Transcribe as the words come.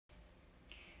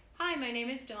Hi, my name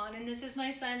is Dawn and this is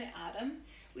my son Adam.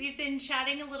 We've been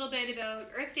chatting a little bit about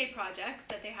Earth Day projects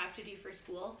that they have to do for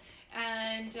school,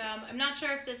 and I'm not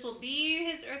sure if this will be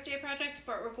his Earth Day project,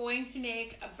 but we're going to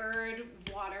make a bird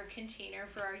water container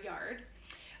for our yard.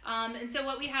 And so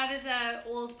what we have is an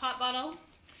old pop bottle.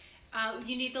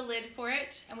 You need the lid for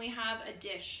it, and we have a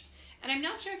dish. And I'm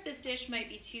not sure if this dish might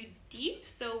be too deep,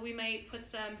 so we might put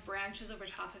some branches over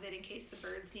top of it in case the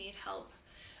birds need help.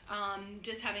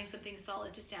 Just having something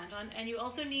solid to stand on. And you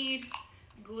also need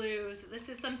glue. So this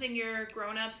is something your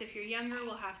grown-ups, if you're younger,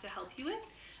 will have to help you with.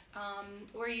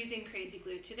 We're using crazy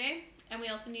glue today. And we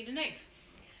also need a knife.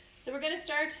 So we're gonna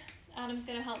start, Adam's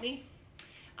gonna help me,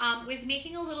 with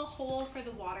making a little hole for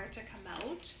the water to come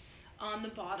out on the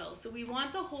bottle. So we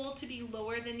want the hole to be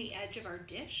lower than the edge of our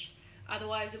dish.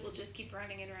 Otherwise it will just keep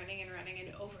running and running and running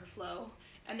and overflow,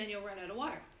 and then you'll run out of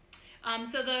water.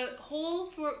 So the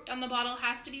hole on the bottle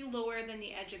has to be lower than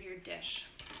the edge of your dish.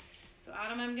 So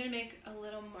Adam, I'm gonna make a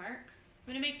little mark.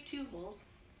 I'm gonna make 2 holes,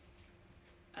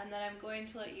 and then I'm going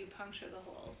to let you puncture the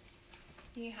holes.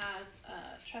 He has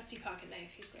a trusty pocket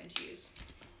knife he's going to use.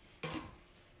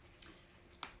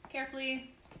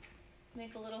 Carefully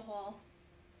make a little hole.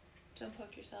 Don't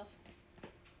poke yourself.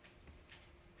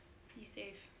 Be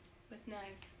safe with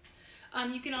knives.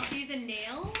 You can also use a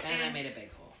nail. And I made a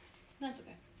big hole. That's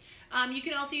okay. You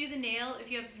can also use a nail if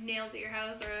you have nails at your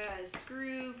house, or a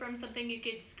screw from something. You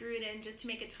could screw it in just to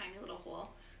make a tiny little hole,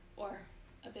 or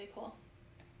a big hole.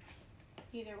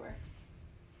 Either works.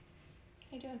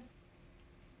 How you doing?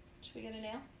 Should we get a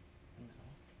nail? No.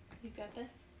 You've got this?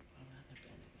 I'm not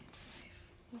abandoning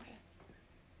the knife. Okay.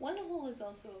 1 hole is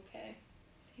also okay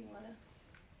if you want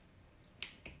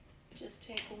to just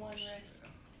take one risk.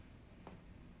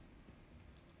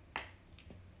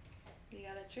 You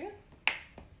got it through?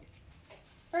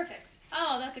 Perfect.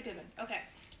 Oh, that's a good one. Okay.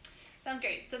 Sounds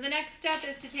great. So the next step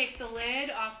is to take the lid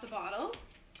off the bottle.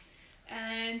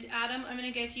 And Adam, I'm going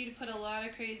to get you to put a lot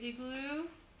of crazy glue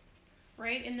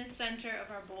right in the center of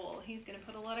our bowl. He's going to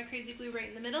put a lot of crazy glue right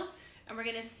in the middle. And we're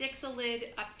going to stick the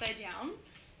lid upside down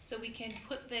so we can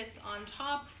put this on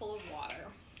top full of water.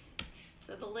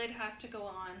 So the lid has to go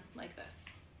on like this.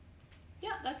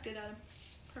 Yeah, that's good, Adam.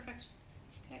 Perfect.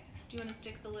 Okay. Do you want to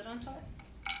stick the lid on top?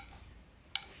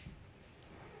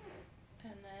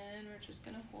 And then we're just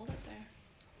gonna hold it there.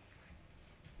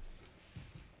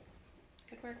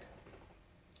 Good work.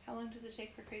 How long does it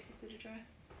take for crazy glue to dry?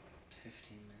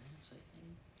 15 minutes, I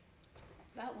think.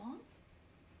 That long?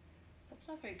 That's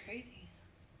not very crazy.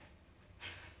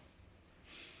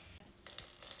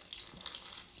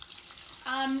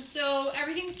 So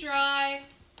everything's dry.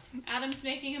 Adam's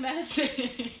making a mess,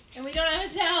 and we don't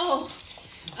have a towel.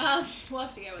 We'll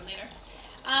have to get one later.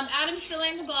 Adam's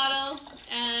filling the bottle,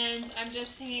 and I'm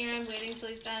just hanging around waiting till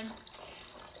he's done.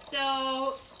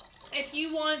 So if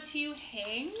you want to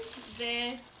hang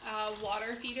this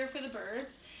water feeder for the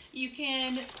birds, you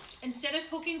can, instead of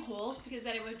poking holes, because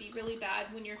then it would be really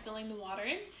bad when you're filling the water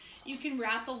in, you can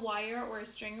wrap a wire or a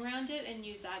string around it and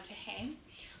use that to hang.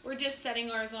 We're just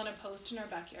setting ours on a post in our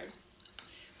backyard.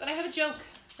 But I have a joke.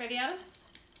 Ready, Adam?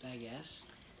 I guess.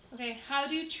 Okay, how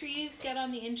do trees get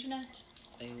on the internet?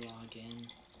 They log in.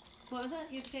 What was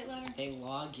that? You have to say it louder. They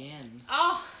log in.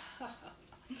 Oh!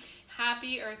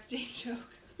 Happy Earth Day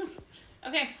joke.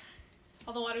 Okay,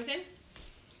 all the water's in?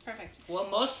 Perfect. Well,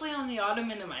 mostly on the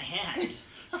ottoman in my hand.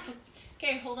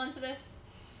 Okay, hold on to this.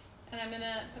 And I'm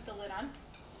gonna put the lid on.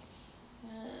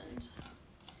 And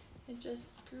it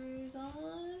just screws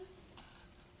on.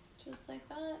 Just like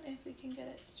that, if we can get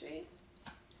it straight.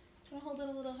 Do you want to hold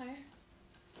it a little higher?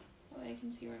 That way I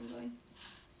can see where I'm going.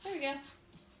 There we go.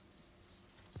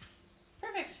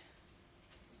 Perfect.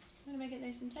 I'm gonna make it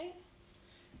nice and tight.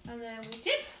 And then we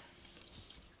tip.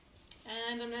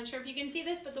 And I'm not sure if you can see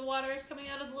this, but the water is coming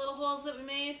out of the little holes that we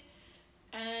made.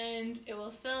 And it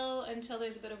will fill until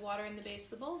there's a bit of water in the base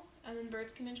of the bowl, and then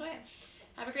birds can enjoy it.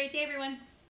 Have a great day, everyone.